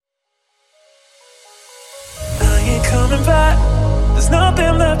coming back. There's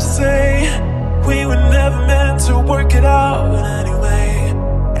nothing left to say. We were never meant to work it out anyway.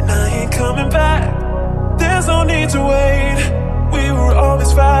 And I ain't coming back. There's no need to wait. We were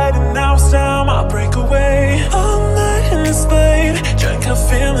always fighting, now it's time I break away. All night in this blade, drank our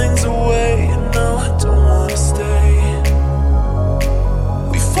feelings away, and now I don't wanna stay.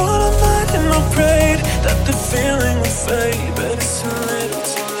 We fought all night and I prayed that the feeling would fade, but it's too little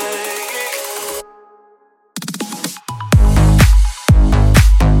too late.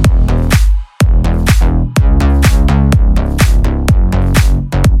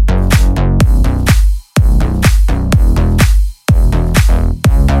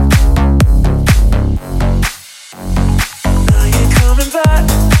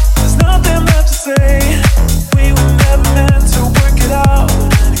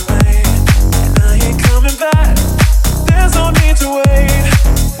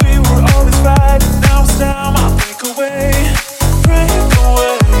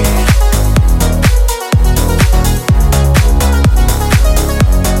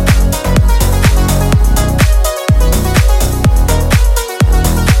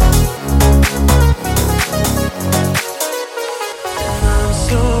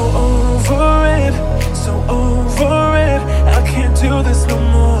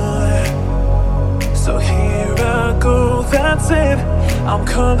 I'm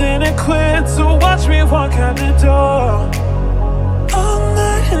calling it quits, so watch me walk out the door. All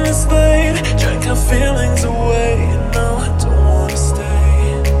night in this lane, drank our feelings away, and now I don't wanna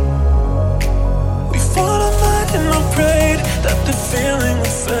stay. We fought all night and I prayed that the feeling would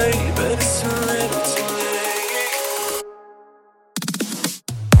fade.